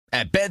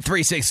At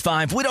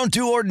Bet365, we don't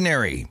do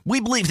ordinary. We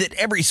believe that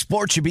every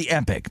sport should be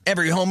epic.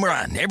 Every home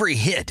run, every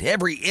hit,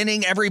 every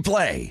inning, every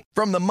play.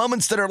 From the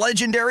moments that are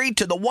legendary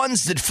to the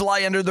ones that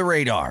fly under the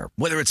radar.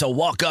 Whether it's a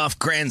walk-off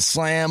grand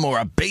slam or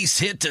a base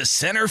hit to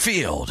center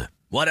field.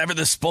 Whatever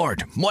the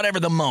sport, whatever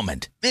the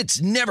moment.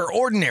 It's never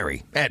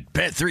ordinary at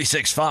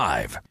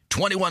Bet365.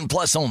 21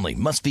 plus only.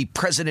 Must be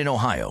present in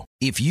Ohio.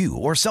 If you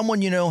or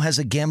someone you know has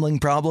a gambling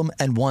problem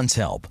and wants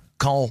help,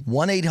 call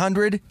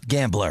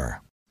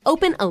 1-800-GAMBLER.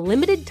 Open a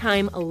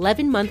limited-time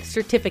 11-month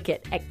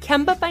certificate at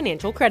Kemba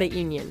Financial Credit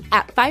Union.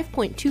 At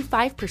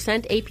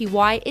 5.25%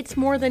 APY, it's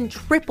more than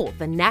triple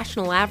the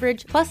national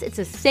average, plus it's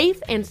a safe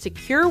and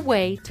secure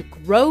way to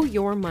grow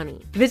your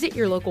money. Visit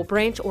your local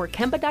branch or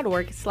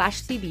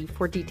kemba.org/CD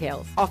for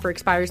details. Offer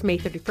expires May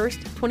 31st,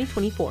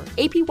 2024.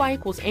 APY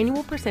equals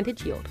annual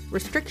percentage yield.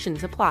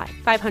 Restrictions apply.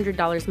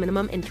 $500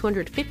 minimum and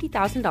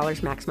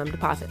 $250,000 maximum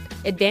deposit.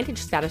 Advantage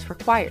status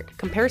required.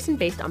 Comparison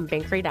based on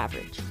bank rate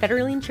average.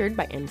 Federally insured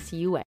by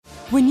NCUA.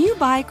 When you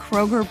buy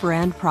Kroger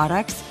brand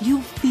products,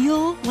 you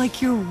feel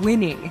like you're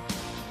winning.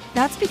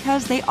 That's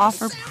because they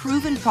offer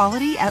proven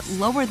quality at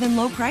lower than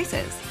low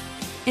prices.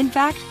 In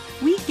fact,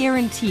 we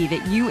guarantee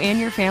that you and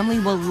your family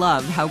will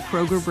love how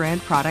Kroger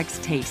brand products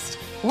taste,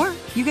 or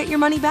you get your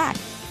money back.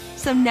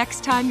 So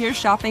next time you're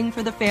shopping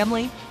for the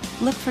family,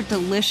 look for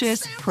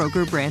delicious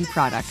Kroger brand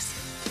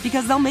products,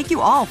 because they'll make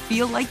you all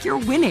feel like you're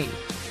winning.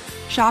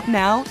 Shop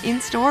now,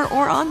 in-store,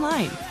 or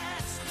online.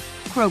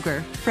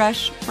 Kroger,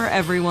 fresh for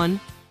everyone.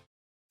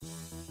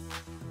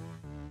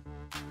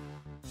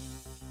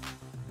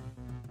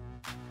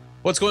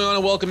 What's going on,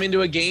 and welcome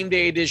into a game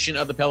day edition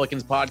of the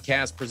Pelicans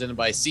podcast presented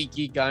by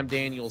SeatGeek. I'm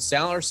Daniel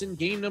Sallerson.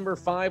 Game number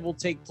 5 will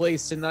take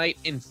place tonight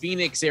in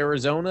Phoenix,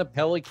 Arizona.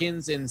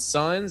 Pelicans and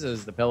Suns,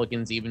 as the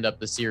Pelicans evened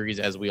up the series,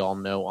 as we all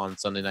know, on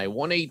Sunday night,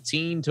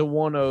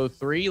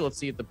 118-103. Let's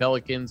see if the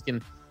Pelicans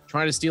can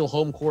try to steal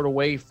home court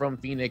away from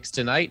Phoenix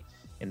tonight.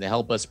 And to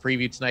help us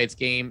preview tonight's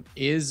game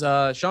is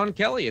Sean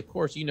Kelly. Of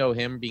course, you know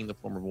him, being the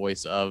former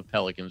voice of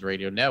Pelicans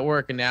Radio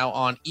Network and now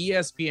on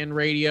ESPN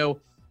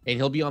Radio. And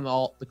he'll be on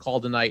the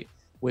call tonight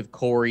with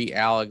Corey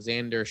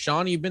Alexander.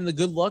 Sean, you've been the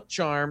good luck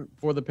charm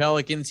for the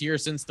Pelicans here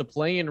since the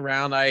play-in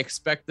round. I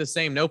expect the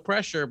same. No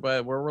pressure,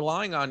 but we're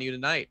relying on you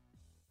tonight.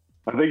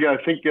 I think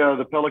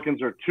the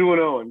Pelicans are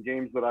 2-0 in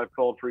games that I've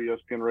called for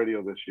ESPN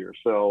Radio this year.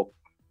 So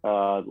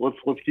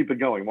let's keep it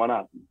going. Why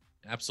not?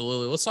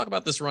 Absolutely. Let's talk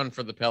about this run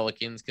for the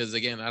Pelicans, because,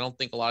 again, I don't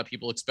think a lot of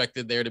people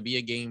expected there to be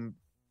a game,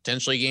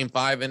 potentially game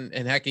 5, and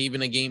heck,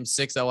 even a game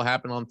 6 that will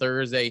happen on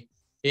Thursday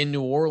in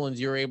New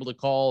Orleans. You're able to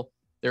call.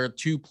 There are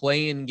 2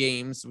 play-in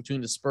games between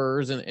the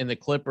Spurs and the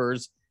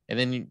Clippers, and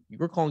then you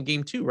were calling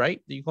game 2,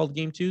 right? You called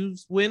game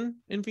 2's win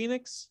in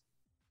Phoenix?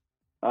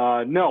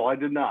 No, I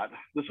did not.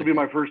 This will be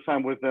my first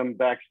time with them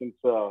back since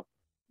the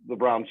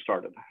Browns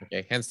started.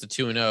 Okay, hence the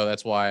 2-0.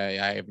 That's why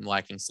I am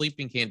lacking sleep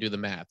and can't do the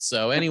math.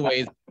 So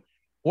anyways,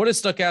 what has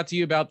stuck out to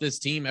you about this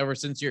team ever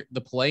since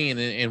the play-in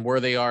and where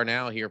they are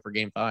now here for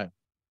game 5?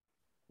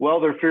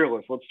 Well, they're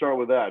fearless. Let's start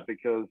with that,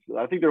 because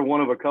I think they're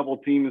one of a couple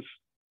teams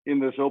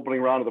in this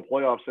opening round of the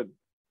playoffs that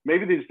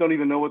maybe they just don't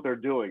even know what they're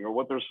doing or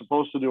what they're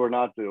supposed to do or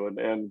not do.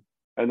 And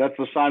that's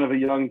a sign of a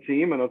young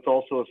team. And it's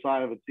also a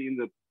sign of a team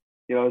that,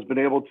 has been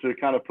able to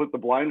kind of put the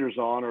blinders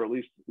on, or at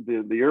least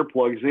the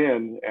earplugs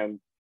in,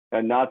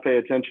 and not pay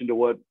attention to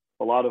what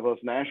a lot of us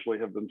nationally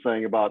have been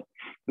saying about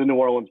the New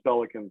Orleans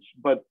Pelicans.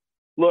 But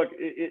look,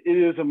 it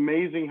is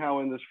amazing how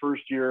in this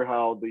first year,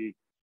 how the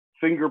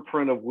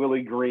fingerprint of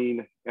Willie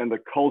Green and the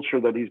culture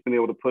that he's been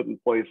able to put in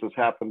place has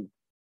happened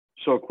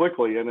so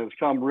quickly, and it's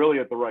come really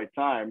at the right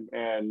time.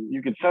 And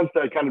you can sense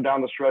that kind of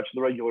down the stretch of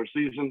the regular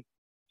season.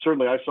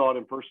 Certainly I saw it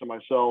in person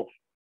myself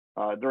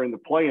during the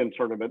play-in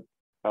tournament.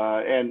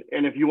 And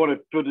if you want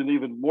to put an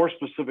even more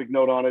specific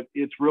note on it,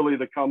 it's really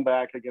the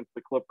comeback against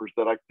the Clippers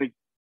that I think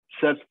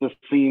sets the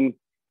scene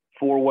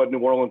for what New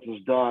Orleans has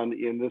done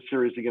in this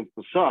series against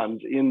the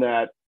Suns, in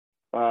that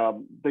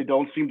they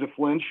don't seem to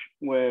flinch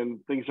when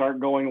things aren't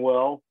going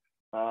well.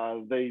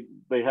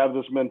 They have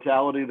this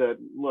mentality that,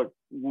 look,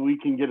 we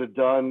can get it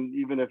done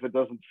even if it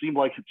doesn't seem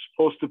like it's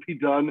supposed to be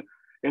done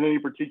in any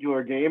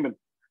particular game.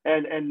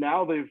 And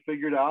now they've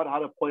figured out how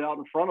to play out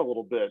in front a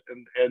little bit.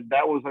 And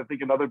that was, I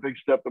think, another big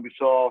step that we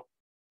saw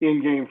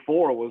in game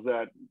 4, was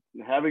that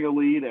having a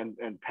lead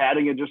and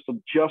padding it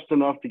just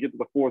enough to get to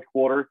the fourth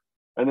quarter,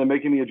 and then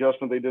making the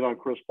adjustment they did on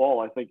Chris Paul.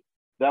 I think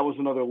that was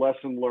another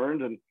lesson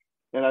learned.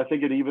 And I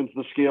think it evens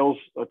the scales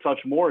a touch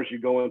more as you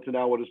go into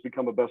now what has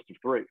become a best of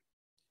 3.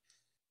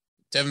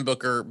 Devin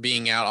Booker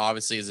being out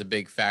obviously is a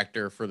big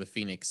factor for the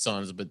Phoenix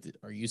Suns, but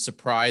are you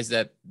surprised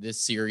that this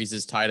series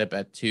is tied up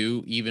at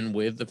 2, even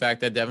with the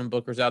fact that Devin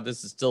Booker's out?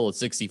 This is still a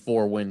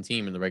 64-win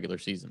team in the regular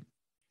season.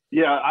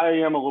 Yeah, I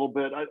am a little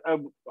bit.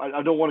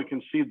 I don't want to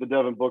concede the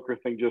Devin Booker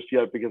thing just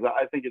yet, because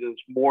I think it is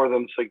more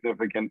than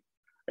significant.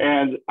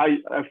 And I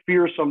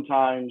fear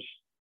sometimes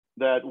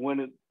that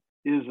when it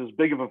is as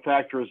big of a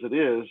factor as it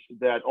is,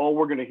 that all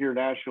we're going to hear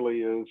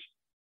nationally is,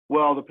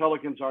 well, the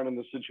Pelicans aren't in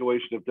the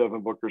situation if Devin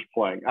Booker's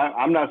playing.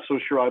 I'm not so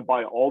sure I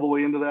buy all the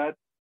way into that.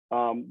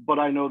 But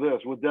I know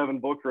this, with Devin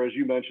Booker, as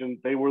you mentioned,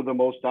 they were the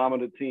most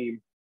dominant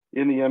team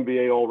in the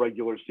NBA all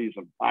regular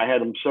season. I had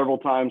them several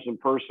times in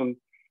person.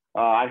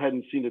 I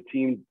hadn't seen a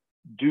team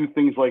do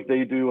things like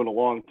they do in a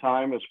long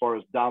time, as far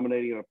as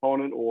dominating an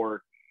opponent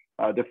or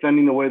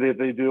defending the way that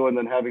they do, and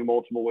then having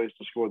multiple ways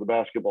to score the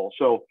basketball.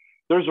 So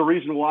there's a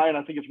reason why, and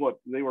I think it's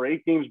they were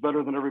 8 games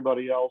better than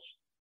everybody else.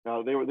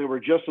 They were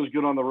just as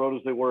good on the road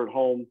as they were at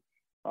home.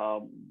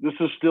 This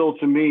is still,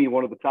 to me,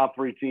 one of the top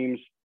 3 teams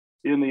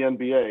in the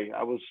NBA.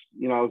 I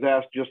was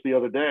asked just the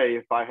other day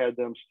if I had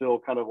them still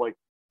kind of like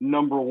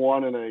number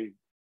 1 in a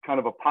kind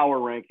of a power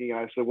ranking, and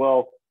I said,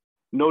 well,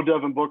 no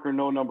Devin Booker,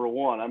 no number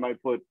 1. I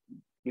might put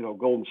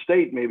Golden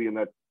State maybe in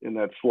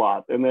that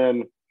slot, and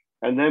then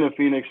a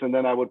Phoenix, and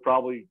then I would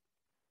probably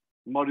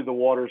muddy the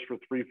waters for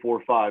 3,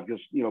 4, 5,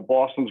 because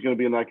Boston's going to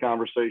be in that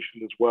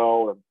conversation as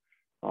well.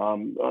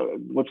 And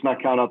let's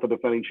not count out the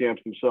defending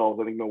champs themselves.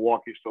 I think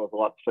Milwaukee still has a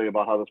lot to say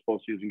about how this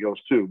postseason goes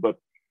too. But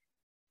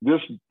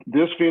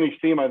this Phoenix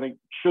team, I think,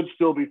 should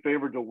still be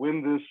favored to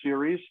win this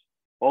series,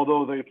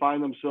 although they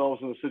find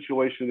themselves in a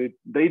situation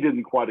they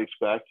didn't quite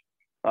expect.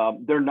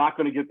 They're not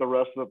going to get the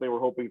rest that they were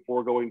hoping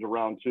for going to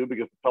round 2,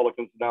 because the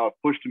Pelicans now have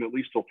pushed them at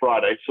least till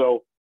Friday.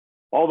 So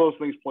all those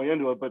things play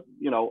into it. But,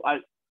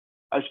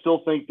 I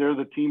still think they're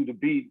the team to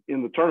beat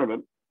in the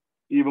tournament,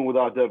 even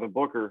without Devin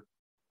Booker.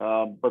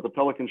 But the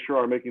Pelicans sure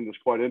are making this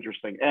quite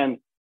interesting. And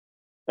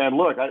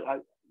look, I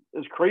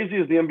as crazy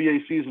as the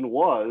NBA season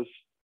was,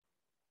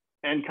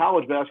 and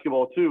college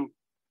basketball too,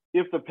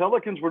 if the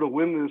Pelicans were to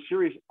win this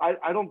series,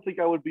 I don't think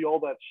I would be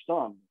all that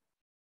stunned.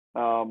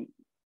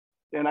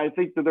 And I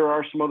think that there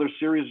are some other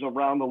series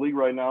around the league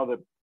right now that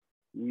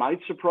might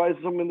surprise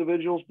some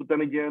individuals. But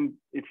then again,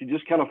 if you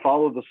just kind of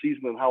follow the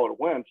season and how it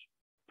went,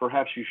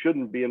 perhaps you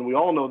shouldn't be. And we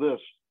all know this,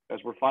 as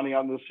we're finding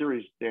out in this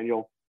series,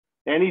 Daniel,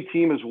 any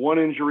team is 1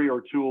 injury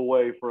or 2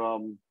 away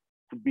from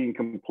being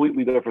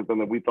completely different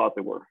than we thought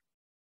they were.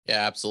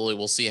 Yeah, absolutely.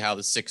 We'll see how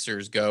the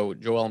Sixers go.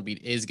 Joel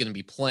Embiid is going to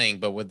be playing,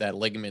 but with that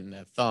ligament in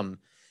that thumb,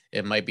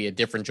 it might be a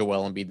different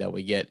Joel Embiid that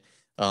we get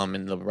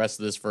in the rest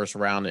of this first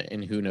round,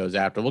 and who knows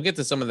after. We'll get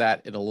to some of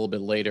that in a little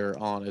bit later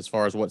on, as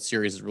far as what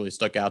series has really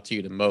stuck out to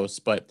you the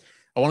most. But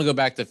I want to go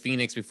back to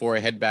Phoenix before I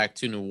head back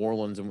to New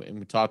Orleans. And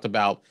we talked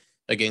about,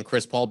 again,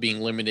 Chris Paul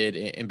being limited,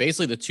 and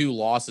basically the 2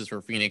 losses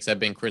for Phoenix have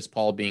been Chris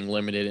Paul being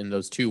limited. In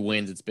those 2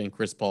 wins, it's been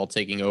Chris Paul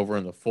taking over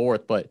in the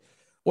 4th. But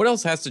what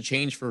else has to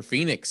change for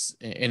Phoenix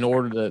in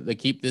order to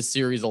keep this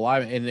series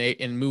alive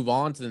and move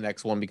on to the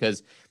next one?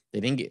 Because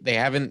they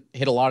haven't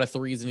hit a lot of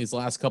threes in these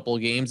last couple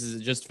of games. Is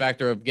it just a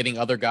factor of getting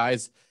other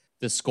guys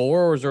to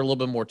score, or is there a little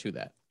bit more to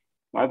that?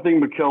 I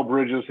think Mikal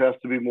Bridges has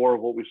to be more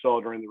of what we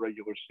saw during the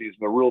regular season,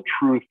 a real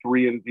true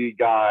 3-and-D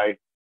guy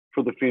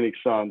for the Phoenix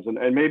Suns.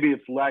 And maybe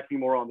it's lacking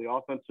more on the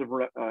offensive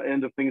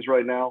end of things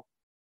right now.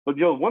 But,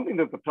 one thing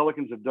that the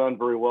Pelicans have done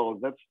very well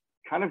is that's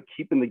kind of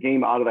keeping the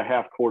game out of the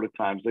half court at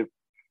times.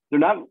 They're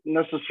not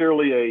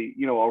necessarily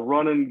a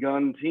run and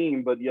gun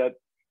team, but yet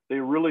they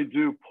really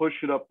do push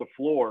it up the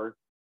floor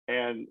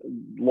and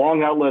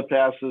long outlet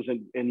passes,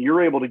 and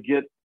you're able to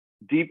get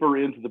deeper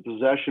into the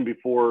possession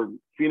before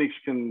Phoenix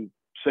can,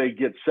 say,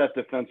 get set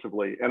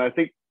defensively. And I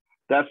think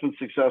that's been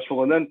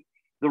successful. And then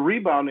the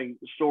rebounding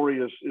story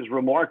is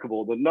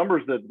remarkable. The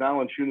numbers that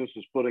Valanciunas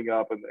is putting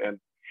up,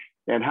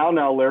 and how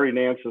now Larry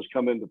Nance has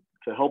come in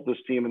to help this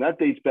team. And that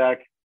dates back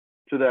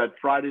to that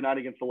Friday night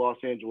against the Los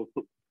Angeles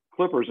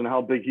Clippers and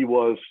how big he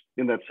was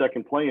in that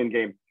second play-in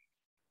game.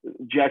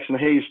 Jackson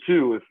Hayes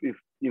too, if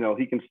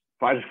he can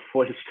find a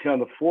way to stay on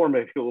the floor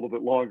maybe a little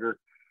bit longer.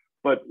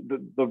 But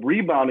the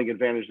rebounding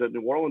advantage that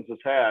New Orleans has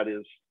had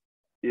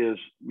is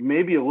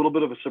maybe a little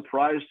bit of a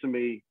surprise to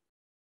me,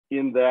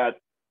 in that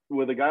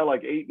with a guy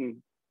like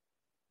Ayton,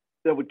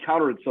 that would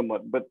counter it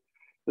somewhat. But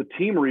the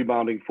team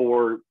rebounding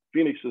for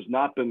Phoenix has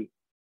not been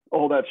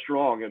all that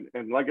strong.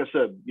 And like I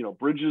said,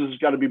 Bridges has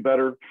got to be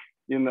better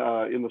in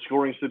the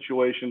scoring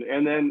situation.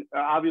 And then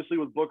obviously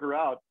with Booker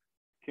out,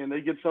 can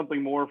they get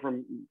something more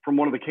from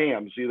one of the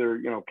Cams,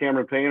 either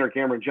Cameron Payne or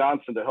Cameron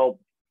Johnson, to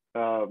help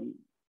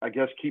I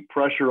guess keep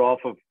pressure off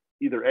of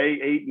either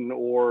Ayton,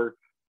 or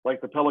like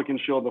the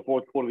Pelicans showed in the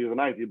 4th quarter of the other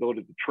night, the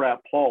ability to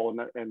trap Paul,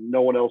 and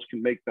no one else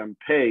can make them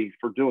pay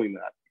for doing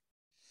that.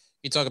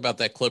 You talk about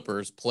that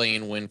Clippers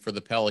play-in win for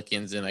the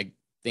Pelicans, and I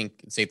think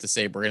it's safe to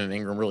say Brandon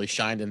Ingram really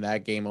shined in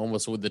that game,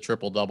 almost with the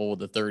triple-double with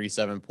the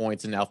 37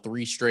 points, and now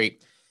 3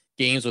 straight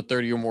games with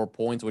 30 or more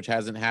points, which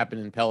hasn't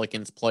happened in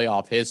Pelicans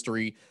playoff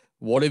history.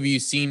 What have you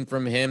seen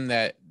from him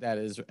that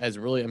has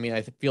really,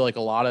 I feel like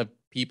a lot of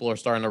people are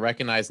starting to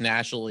recognize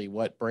nationally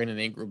what Brandon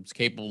Ingram's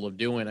capable of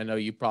doing. I know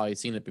you've probably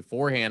seen it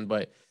beforehand,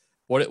 but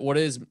what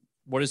is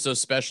so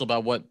special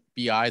about what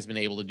BI has been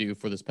able to do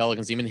for this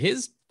Pelicans team in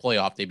his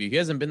playoff debut? He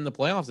hasn't been in the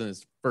playoffs in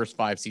his first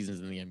 5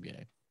 seasons in the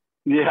NBA.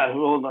 Yeah,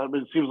 well,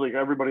 it seems like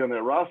everybody on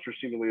that roster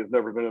seemingly has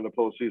never been in the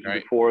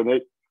postseason before, and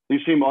they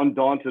seem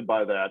undaunted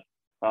by that.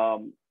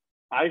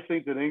 I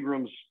think that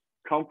Ingram's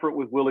comfort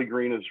with Willie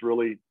Green is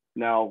really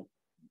now,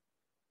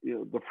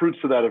 the fruits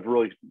of that have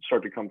really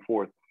started to come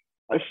forth.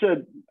 I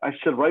said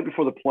right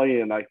before the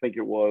play-in, I think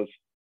it was,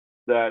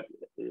 that,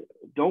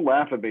 don't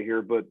laugh at me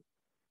here, but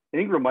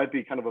Ingram might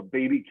be kind of a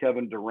baby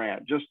Kevin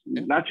Durant, just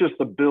not just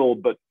the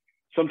build, but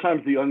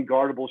sometimes the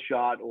unguardable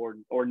shot,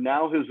 or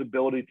now his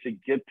ability to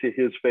get to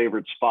his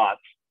favorite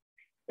spots.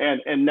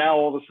 And now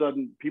all of a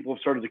sudden people have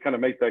started to kind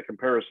of make that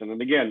comparison.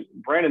 And again,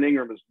 Brandon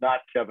Ingram is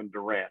not Kevin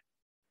Durant.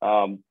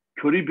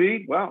 Could he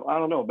be? Well, I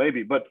don't know,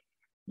 maybe, but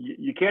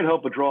you can't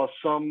help but draw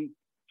some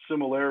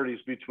similarities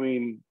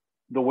between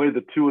the way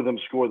the two of them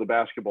score the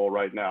basketball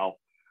right now.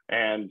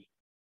 And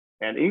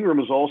Ingram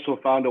has also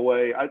found a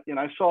way, and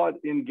I saw it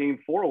in game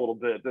 4 a little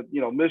bit, that,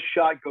 miss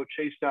shot, go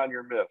chase down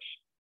your miss,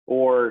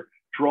 or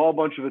draw a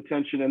bunch of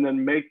attention and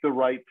then make the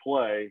right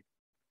play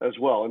as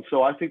well. And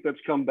so I think that's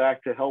come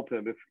back to help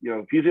him.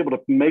 If he's able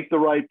to make the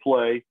right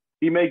play,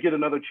 he may get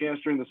another chance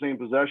during the same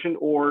possession,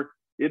 or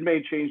it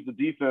may change the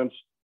defense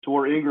to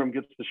where Ingram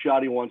gets the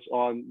shot he wants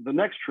on the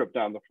next trip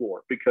down the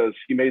floor because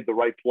he made the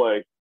right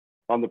play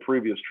on the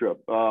previous trip.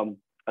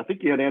 I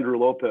think you had Andrew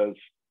Lopez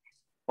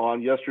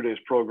on yesterday's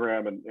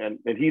program, and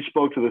he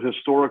spoke to the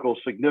historical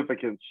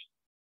significance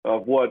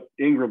of what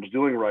Ingram's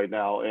doing right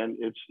now. And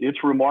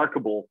it's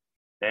remarkable.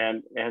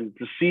 And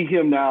to see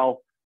him now,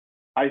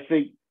 I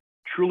think,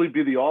 truly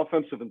be the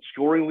offensive and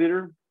scoring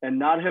leader and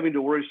not having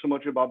to worry so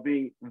much about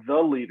being the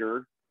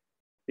leader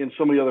in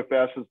so many other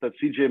facets that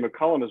CJ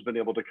McCollum has been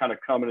able to kind of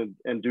come in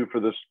and do for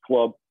this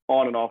club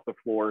on and off the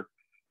floor.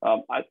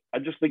 I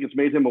just think it's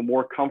made him a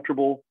more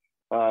comfortable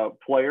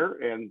player,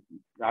 and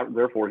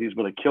therefore he's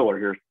been a killer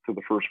here through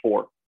the first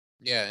 4.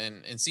 Yeah,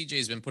 and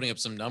CJ's been putting up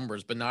some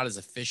numbers, but not as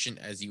efficient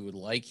as you would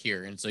like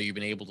here. And so you've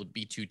been able to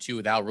be 2-2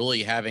 without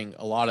really having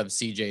a lot of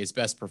CJ's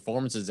best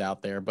performances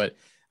out there. But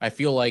I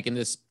feel like in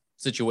this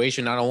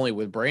situation, not only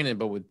with Brandon,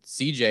 but with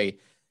CJ,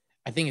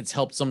 I think it's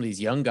helped some of these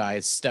young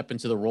guys step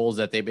into the roles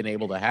that they've been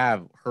able to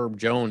have. Herb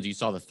Jones, you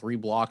saw the 3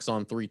 blocks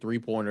on 3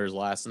 3-pointers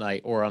last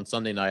night, or on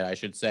Sunday night, I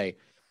should say.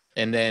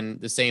 And then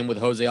the same with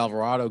Jose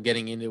Alvarado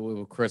getting into it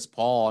with Chris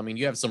Paul. I mean,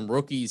 you have some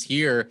rookies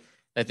here.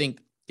 I think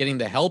getting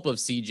the help of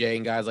CJ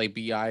and guys like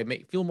BI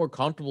may feel more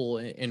comfortable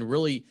and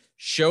really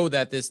show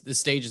that this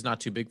stage is not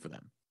too big for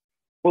them.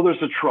 Well,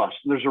 there's a trust.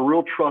 There's a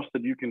real trust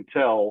that you can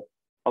tell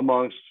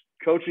amongst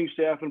coaching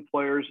staff and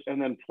players,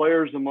 and then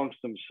players amongst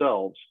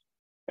themselves.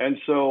 And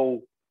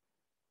so,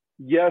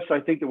 yes, I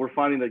think that we're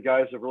finding that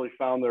guys have really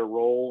found their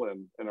role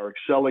and are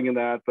excelling in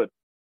that. But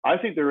I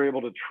think they're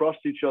able to trust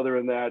each other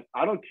in that.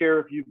 I don't care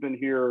if you've been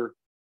here,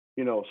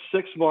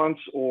 6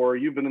 months or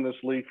you've been in this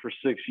league for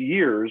 6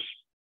 years.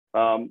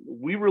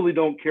 We really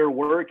don't care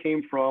where it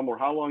came from or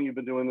how long you've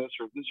been doing this,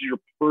 or if this is your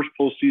first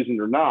postseason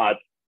or not.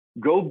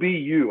 Go be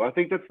you. I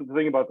think that's the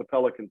thing about the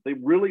Pelicans. They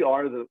really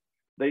are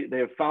they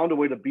have found a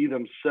way to be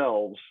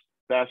themselves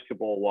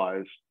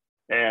basketball-wise.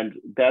 And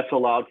that's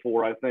allowed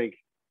for, I think,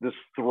 this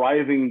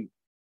thriving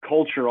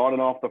culture on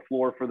and off the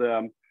floor for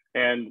them.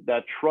 And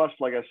that trust,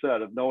 like I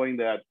said, of knowing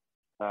that,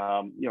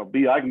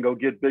 I can go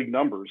get big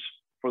numbers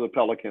for the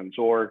Pelicans.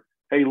 Or,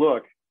 hey,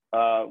 look,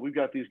 we've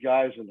got these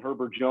guys in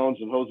Herbert Jones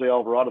and Jose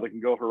Alvarado that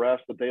can go harass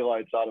the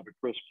daylights out of a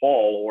Chris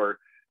Paul. Or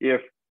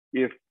if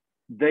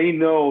they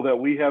know that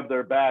we have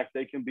their back,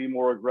 they can be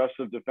more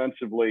aggressive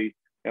defensively,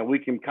 and we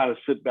can kind of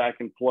sit back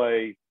and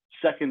play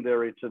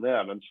secondary to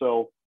them. And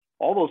so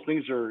all those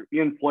things are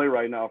in play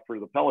right now for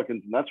the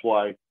Pelicans, and that's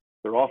why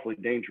they're awfully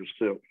dangerous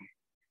too.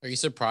 Are you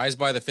surprised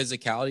by the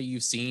physicality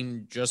you've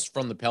seen just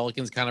from the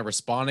Pelicans kind of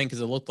responding?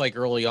 Because it looked like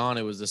early on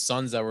it was the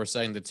Suns that were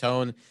setting the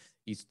tone.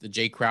 The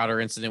Jay Crowder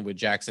incident with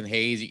Jackson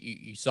Hayes.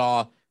 You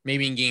saw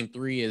maybe in game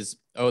 3 is,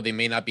 they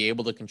may not be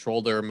able to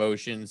control their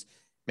emotions.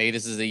 Maybe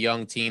this is a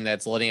young team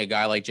that's letting a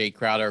guy like Jay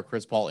Crowder or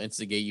Chris Paul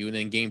instigate you. And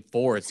then game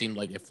 4, it seemed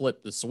like it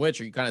flipped the switch.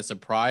 Are you kind of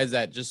surprised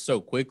that just so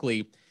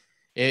quickly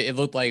it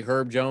looked like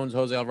Herb Jones,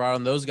 Jose Alvarado,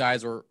 and those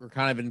guys were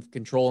kind of in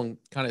control and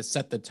kind of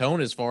set the tone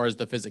as far as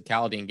the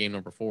physicality in game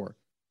number 4?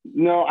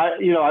 No, I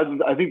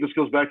think this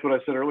goes back to what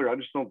I said earlier. I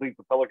just don't think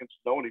the Pelicans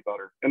know any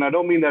better. And I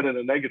don't mean that in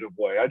a negative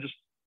way.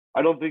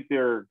 I don't think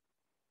they're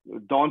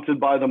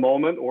daunted by the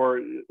moment, or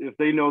if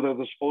they know that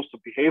they're supposed to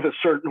behave a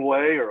certain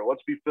way, or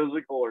let's be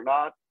physical or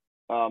not.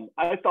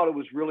 I thought it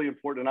was really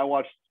important. And I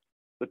watched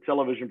the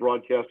television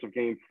broadcast of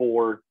game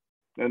 4,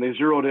 and they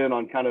zeroed in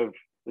on kind of,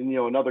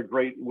 another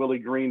great Willie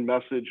Green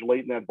message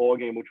late in that ball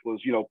game, which was,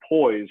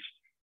 poise.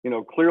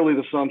 Clearly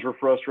the Suns were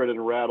frustrated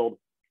and rattled.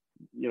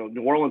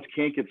 New Orleans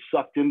can't get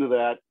sucked into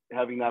that,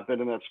 having not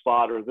been in that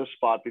spot or this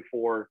spot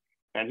before.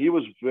 And he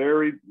was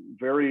very,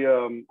 very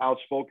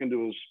outspoken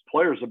to his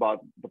players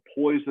about the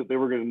poise that they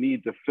were going to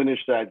need to finish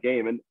that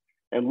game.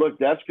 And look,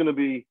 that's going to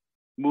be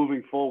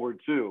moving forward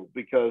too,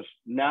 because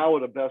now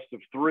at a best of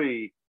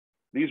 3,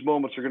 these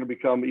moments are going to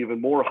become even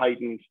more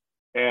heightened,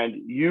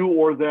 and you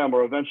or them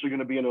are eventually going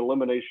to be in an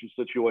elimination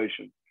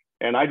situation.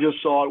 And I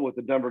just saw it with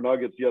the Denver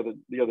Nuggets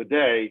the other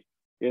day,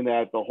 in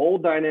that the whole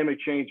dynamic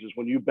changes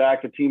when you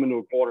back a team into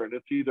a corner, and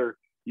it's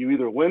you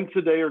either win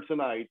today or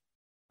tonight,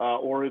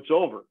 or it's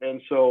over.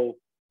 And so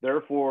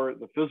therefore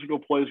the physical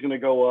play is going to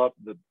go up,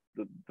 the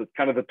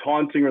kind of the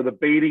taunting or the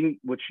baiting,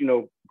 which,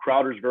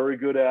 Crowder's very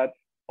good at.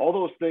 All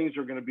those things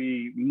are going to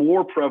be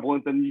more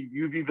prevalent than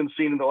you've even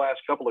seen in the last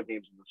couple of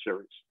games in the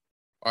series.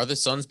 Are the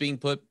Suns being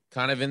put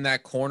kind of in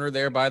that corner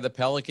there by the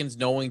Pelicans,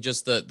 knowing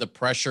just the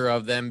pressure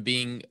of them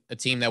being a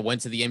team that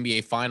went to the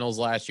NBA Finals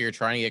last year,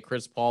 trying to get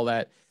Chris Paul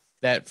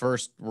that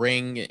first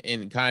ring,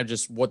 and kind of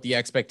just what the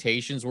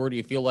expectations were? Do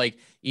you feel like,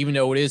 even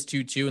though it is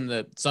 2-2 and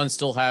the Suns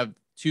still have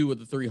 2 of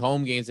the 3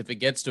 home games if it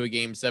gets to a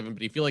game 7, but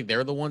do you feel like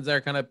they're the ones that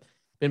are kind of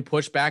been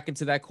pushed back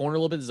into that corner a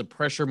little bit? Is the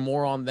pressure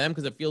more on them?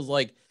 Because it feels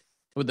like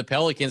with the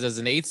Pelicans as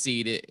an 8th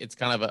seed, it's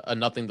kind of a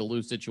nothing to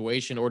lose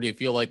situation. Or do you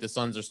feel like the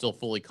Suns are still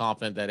fully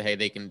confident that, hey,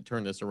 they can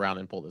turn this around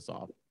and pull this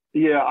off?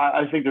 Yeah,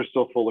 I think they're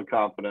still fully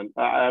confident.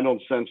 I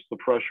don't sense the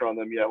pressure on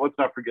them yet. Let's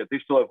not forget, they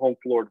still have home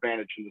floor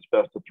advantage in this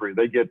best of 3.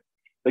 They get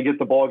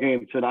the ball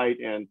game tonight,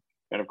 and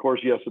of course,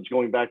 yes, it's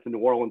going back to New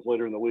Orleans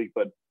later in the week,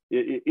 but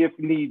if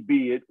need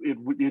be,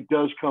 it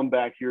does come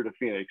back here to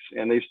Phoenix,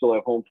 and they still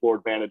have home floor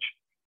advantage.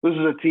 This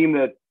is a team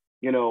that,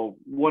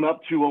 went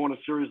up 2-0 in a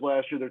series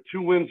last year. They're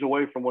 2 wins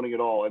away from winning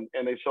it all, and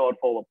they saw it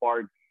fall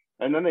apart.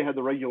 And then they had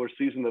the regular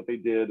season that they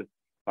did,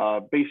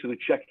 basically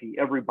checking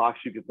every box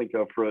you could think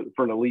of for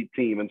an elite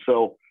team. And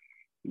so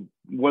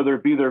whether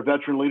it be their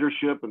veteran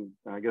leadership, and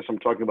I guess I'm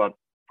talking about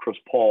Chris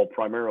Paul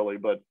primarily,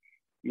 but,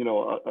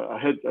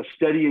 a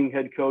steadying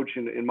head coach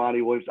in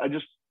Monty Williams,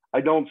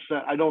 I don't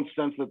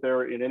sense that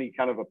they're in any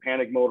kind of a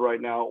panic mode right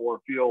now, or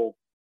feel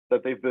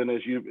that they've been,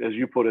 as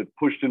you put it,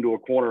 pushed into a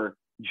corner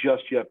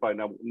just yet by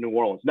New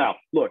Orleans. Now,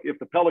 look, if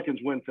the Pelicans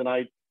win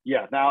tonight,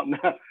 yeah,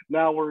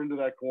 now we're into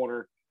that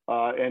corner,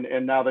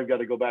 and now they've got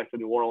to go back to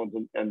New Orleans,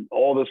 and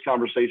all this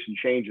conversation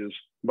changes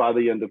by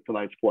the end of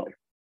tonight's play.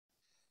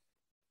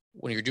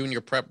 When you're doing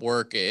your prep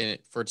work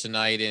for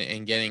tonight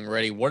and getting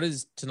ready, what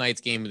is tonight's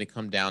game going to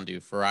come down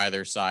to for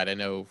either side? I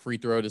know free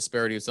throw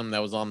disparity was something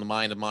that was on the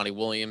mind of Monty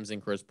Williams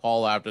and Chris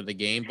Paul after the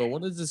game, but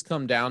what does this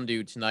come down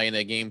to tonight in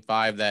a game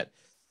 5 that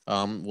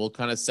will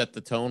kind of set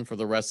the tone for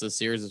the rest of the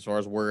series as far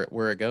as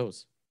where it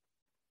goes?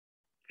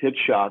 Hit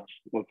shots.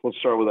 Let's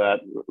start with that.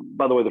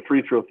 By the way, the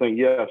free throw thing,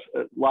 yes,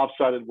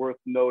 lopsided, worth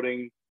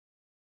noting.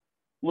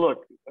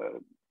 Look,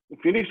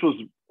 Phoenix was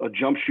a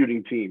jump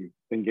shooting team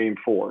in game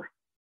 4.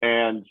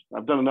 And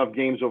I've done enough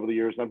games over the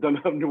years, and I've done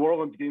enough New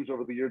Orleans games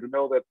over the years to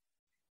know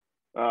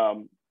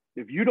that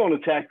if you don't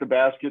attack the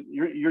basket,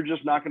 you're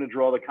just not going to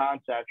draw the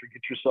contact or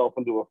get yourself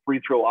into a free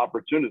throw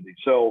opportunity.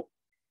 So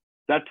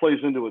that plays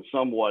into it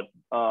somewhat.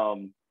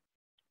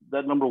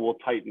 That number will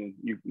tighten.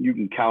 You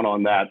can count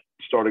on that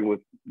starting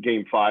with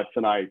game 5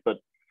 tonight. But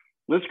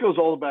this goes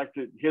all back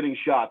to hitting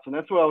shots. And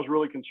that's what I was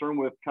really concerned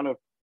with kind of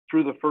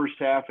through the first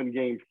half in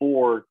game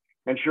 4.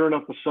 And sure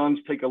enough, the Suns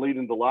take a lead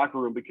in the locker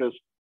room because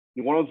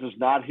New Orleans is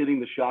not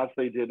hitting the shots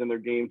they did in their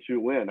game 2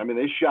 win. I mean,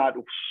 they shot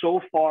so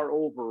far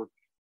over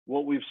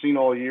what we've seen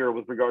all year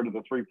with regard to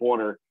the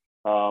three-pointer.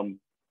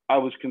 I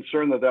was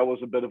concerned that was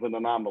a bit of an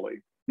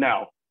anomaly.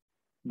 Now,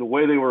 the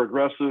way they were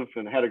aggressive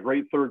and had a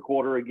great third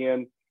quarter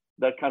again,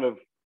 that kind of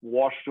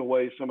washed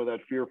away some of that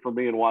fear for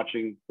me in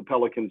watching the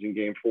Pelicans in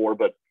game 4.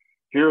 But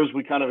here, as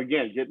we kind of,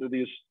 again, get into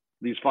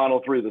these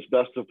final 3, this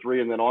best of 3,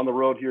 and then on the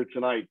road here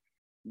tonight,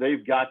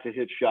 they've got to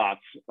hit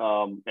shots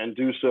and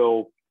do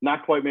so,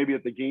 not quite maybe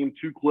at the game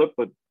 2 clip,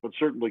 but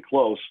certainly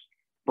close.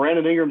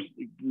 Brandon Ingram's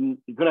going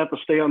to have to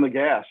stay on the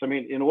gas. I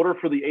mean, in order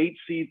for the 8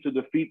 seed to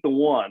defeat the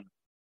 1,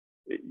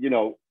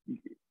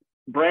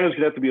 Brandon's going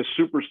to have to be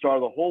a superstar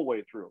the whole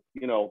way through,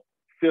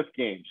 5th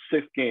game,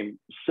 6th game,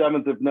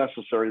 7th if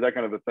necessary, that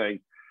kind of a thing.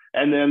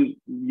 And then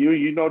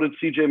you noted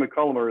CJ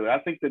McCollum earlier. I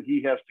think that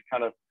he has to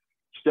kind of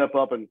step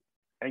up and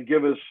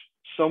give us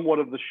somewhat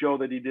of the show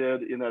that he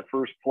did in that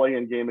first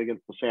play-in game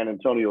against the San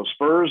Antonio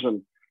Spurs.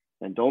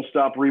 And don't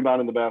stop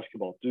rebounding the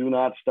basketball. Do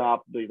not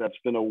stop. That's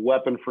been a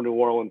weapon for New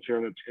Orleans here,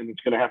 and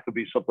it's going to have to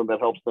be something that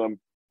helps them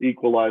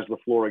equalize the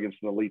floor against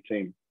an elite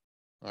team.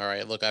 All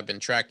right, look, I've been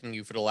tracking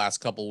you for the last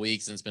couple of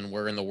weeks, and it's been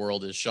where in the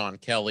world is Sean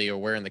Kelly, or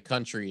where in the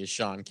country is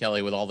Sean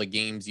Kelly, with all the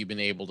games you've been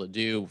able to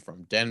do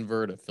from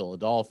Denver to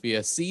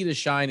Philadelphia, sea to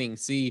shining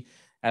sea.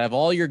 Out of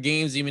all your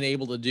games you've been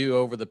able to do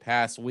over the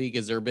past week,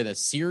 has there been a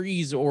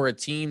series or a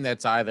team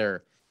that's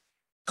either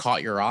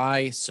caught your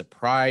eye,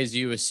 surprised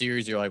you, a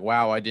series you're like,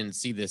 wow, I didn't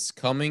see this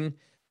coming?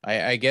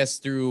 I guess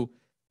through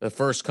the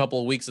first couple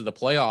of weeks of the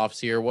playoffs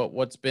here,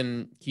 what's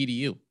been key to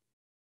you?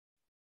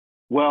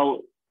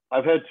 Well,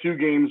 I've had 2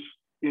 games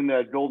in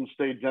that Golden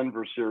State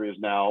Denver series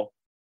now.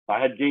 I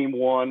had game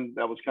 1.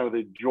 That was kind of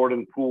the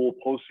Jordan Poole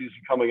postseason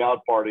coming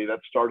out party that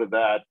started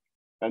that.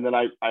 And then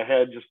I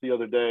had just the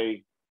other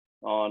day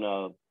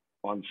on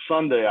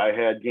Sunday, I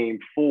had game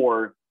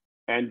 4,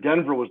 and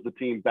Denver was the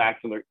team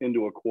backed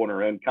into a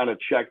corner and kind of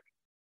checked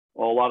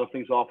a lot of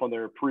things off on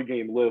their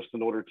pregame list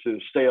in order to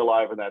stay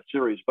alive in that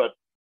series. But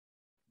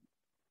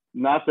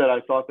not that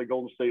I thought that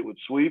Golden State would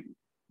sweep,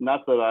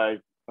 not that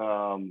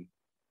I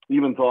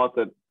even thought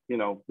that,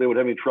 they would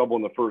have any trouble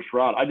in the first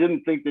round. I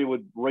didn't think they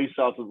would race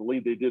out to the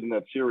lead they did in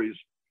that series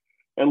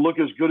and look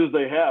as good as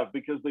they have,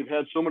 because they've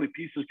had so many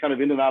pieces kind of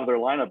in and out of their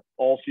lineup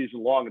all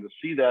season long. And to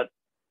see that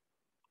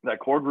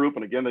core group,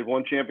 and again, they've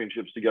won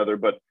championships together,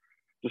 but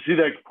to see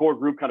that core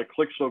group kind of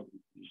click so,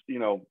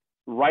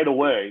 right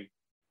away,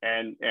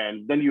 and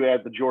then you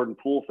add the Jordan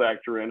Poole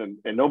factor in,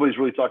 and nobody's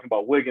really talking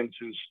about Wiggins,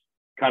 who's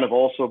kind of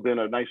also been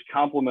a nice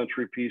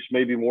complementary piece,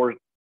 maybe more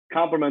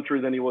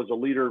complimentary than he was a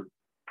leader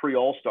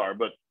pre-All-Star.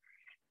 But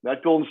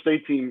that Golden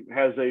State team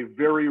has a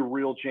very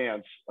real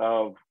chance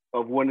of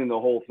winning the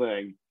whole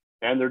thing.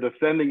 And they're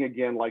defending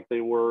again like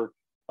they were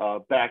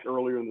back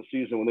earlier in the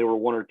season when they were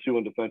 1 or 2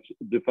 in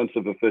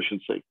defensive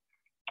efficiency.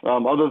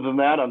 Other than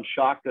that, I'm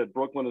shocked that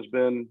Brooklyn has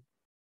been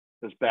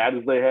as bad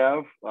as they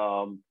have,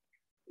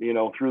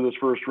 through this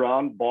first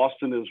round.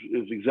 Boston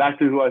is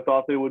exactly who I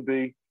thought they would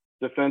be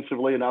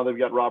defensively, and now they've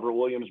got Robert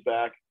Williams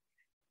back.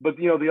 But,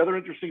 the other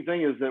interesting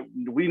thing is that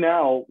we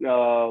now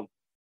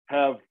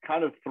have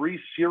kind of 3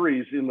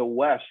 series in the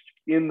West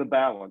in the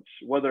balance,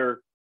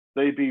 whether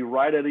they be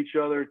right at each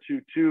other,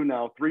 2-2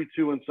 now,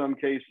 3-2 in some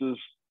cases.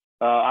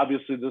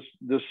 Obviously,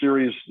 this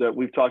series that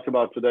we've talked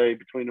about today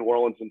between New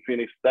Orleans and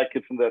Phoenix, that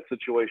gets into that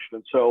situation.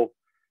 And so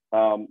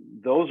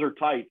those are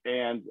tight.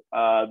 And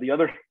the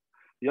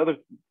other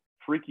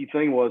freaky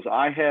thing was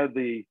I had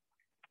the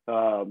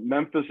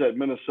Memphis at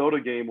Minnesota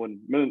game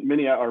when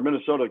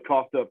Minnesota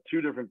coughed up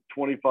 2 different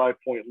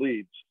 25-point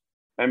leads,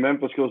 and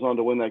Memphis goes on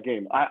to win that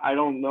game. I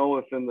don't know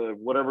if in the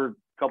whatever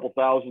couple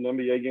thousand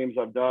NBA games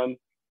I've done,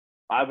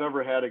 I've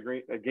ever had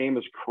a game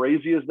as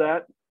crazy as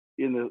that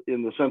in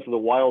the sense of the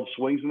wild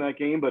swings in that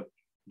game. But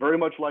very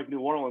much like New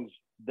Orleans,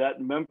 that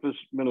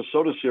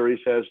Memphis-Minnesota series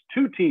has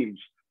 2 teams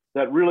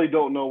that really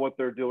don't know what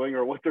they're doing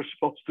or what they're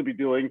supposed to be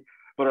doing,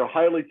 but are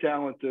highly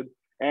talented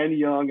and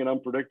young and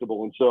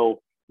unpredictable. And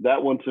so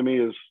that one to me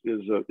is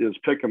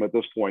pick 'em at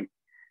this point.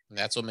 And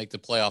that's what makes the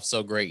playoffs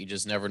so great. You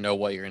just never know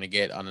what you're going to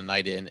get on a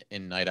night in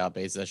and night out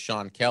basis. That's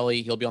Sean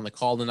Kelly. He'll be on the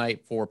call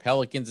tonight for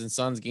Pelicans and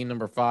Suns game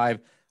number 5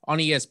 on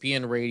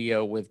ESPN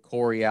Radio with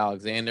Corey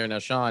Alexander. Now,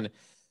 Sean,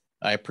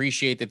 I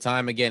appreciate the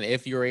time. Again,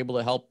 if you're able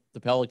to help the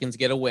Pelicans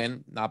get a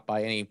win, not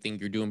by anything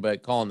you're doing,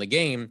 but calling the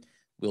game,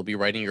 we'll be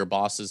writing your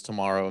bosses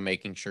tomorrow and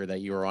making sure that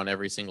you are on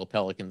every single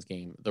Pelicans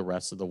game the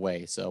rest of the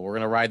way. So we're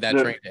going to ride that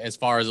train as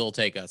far as it'll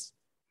take us.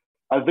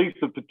 I think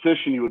the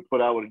petition you would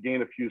put out would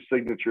gain a few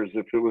signatures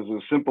if it was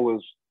as simple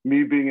as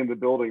me being in the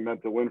building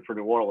meant to win for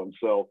New Orleans.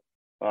 So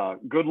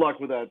good luck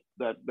with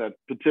that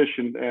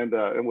petition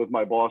and with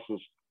my bosses.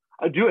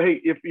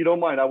 Hey, if you don't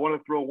mind, I want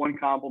to throw one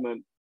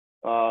compliment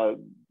to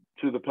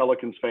the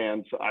Pelicans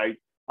fans.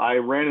 I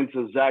ran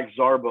into Zach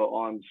Zarba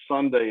on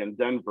Sunday in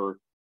Denver.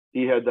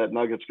 He had that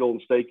Nuggets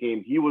Golden State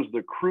game. He was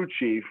the crew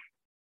chief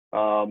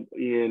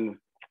in,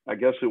 I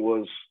guess it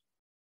was,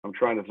 I'm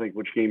trying to think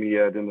which game he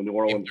had in the New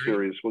Orleans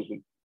series.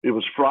 It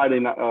was Friday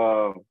night,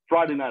 I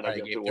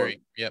guess it was.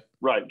 Yep.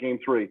 Right, game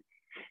 3.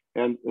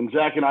 And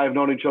Zach and I have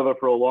known each other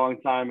for a long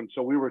time. And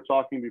so we were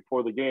talking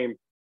before the game,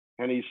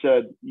 and he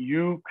said,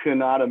 you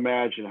cannot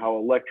imagine how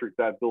electric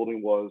that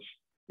building was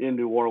in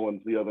New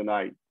Orleans the other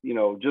night.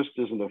 Just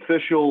as an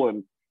official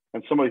and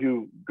somebody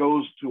who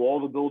goes to all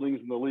the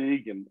buildings in the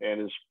league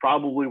and is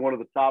probably one of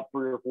the top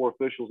 3 or 4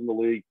 officials in the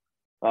league,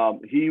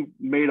 he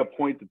made a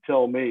point to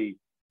tell me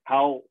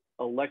how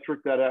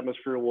electric that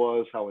atmosphere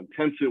was, how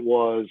intense it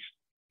was,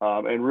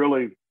 and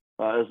really,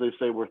 as they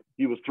say,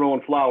 he was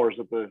throwing flowers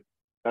at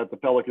the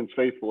Pelicans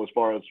faithful as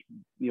far as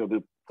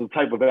the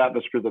type of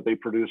atmosphere that they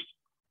produced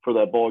for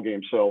that ball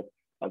game. So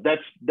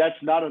that's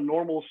not a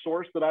normal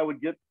source that I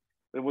would get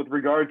with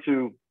regard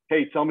to,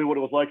 hey, tell me what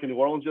it was like in New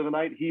Orleans the other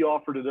night. He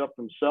offered it up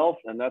himself,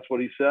 and that's what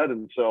he said.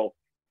 And so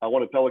I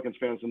wanted Pelicans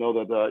fans to know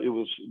that it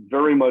was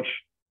very much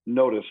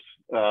noticed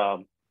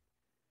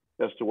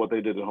as to what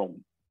they did at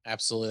home.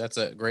 Absolutely. That's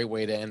a great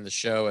way to end the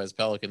show, as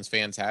Pelicans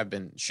fans have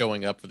been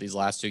showing up for these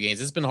last 2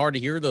 games. It's been hard to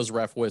hear those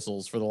ref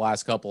whistles for the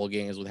last couple of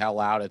games with how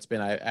loud it's been.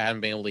 I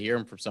haven't been able to hear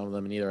them from some of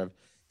them, and neither have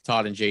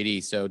Todd and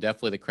JD. So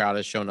definitely the crowd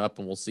has shown up,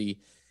 and we'll see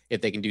if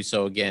they can do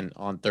so again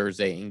on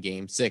Thursday in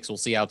game 6. We'll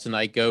see how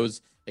tonight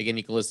goes. Again,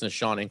 you can listen to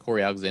Sean and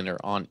Corey Alexander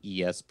on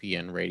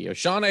ESPN Radio.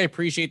 Sean, I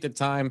appreciate the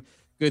time.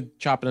 Good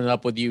chopping it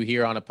up with you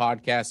here on a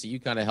podcast that you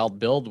kind of helped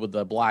build with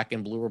the Black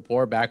and Blue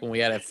Report back when we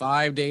had it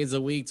 5 days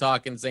a week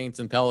talking Saints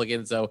and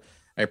Pelicans. So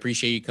I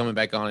appreciate you coming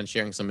back on and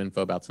sharing some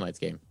info about tonight's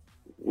game.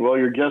 Well,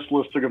 your guest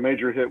list took a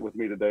major hit with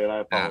me today, and I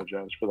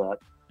apologize for that.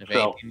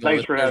 So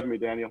thanks for having me,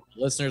 Daniel.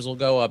 Listeners will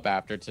go up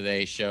after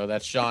today's show.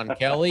 That's Sean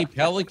Kelly.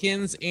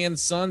 Pelicans and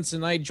Suns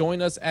tonight.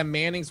 Join us at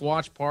Manning's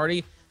Watch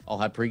Party. I'll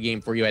have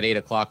pregame for you at 8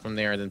 o'clock from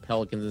there, and then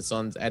Pelicans and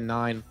Suns at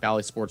 9,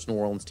 Valley Sports New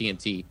Orleans,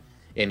 TNT,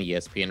 and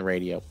ESPN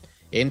Radio.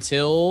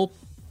 Until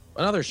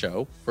another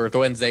show for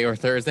Wednesday or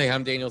Thursday,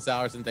 I'm Daniel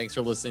Salerson. Thanks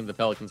for listening to the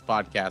Pelicans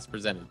podcast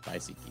presented by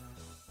SeatGeek.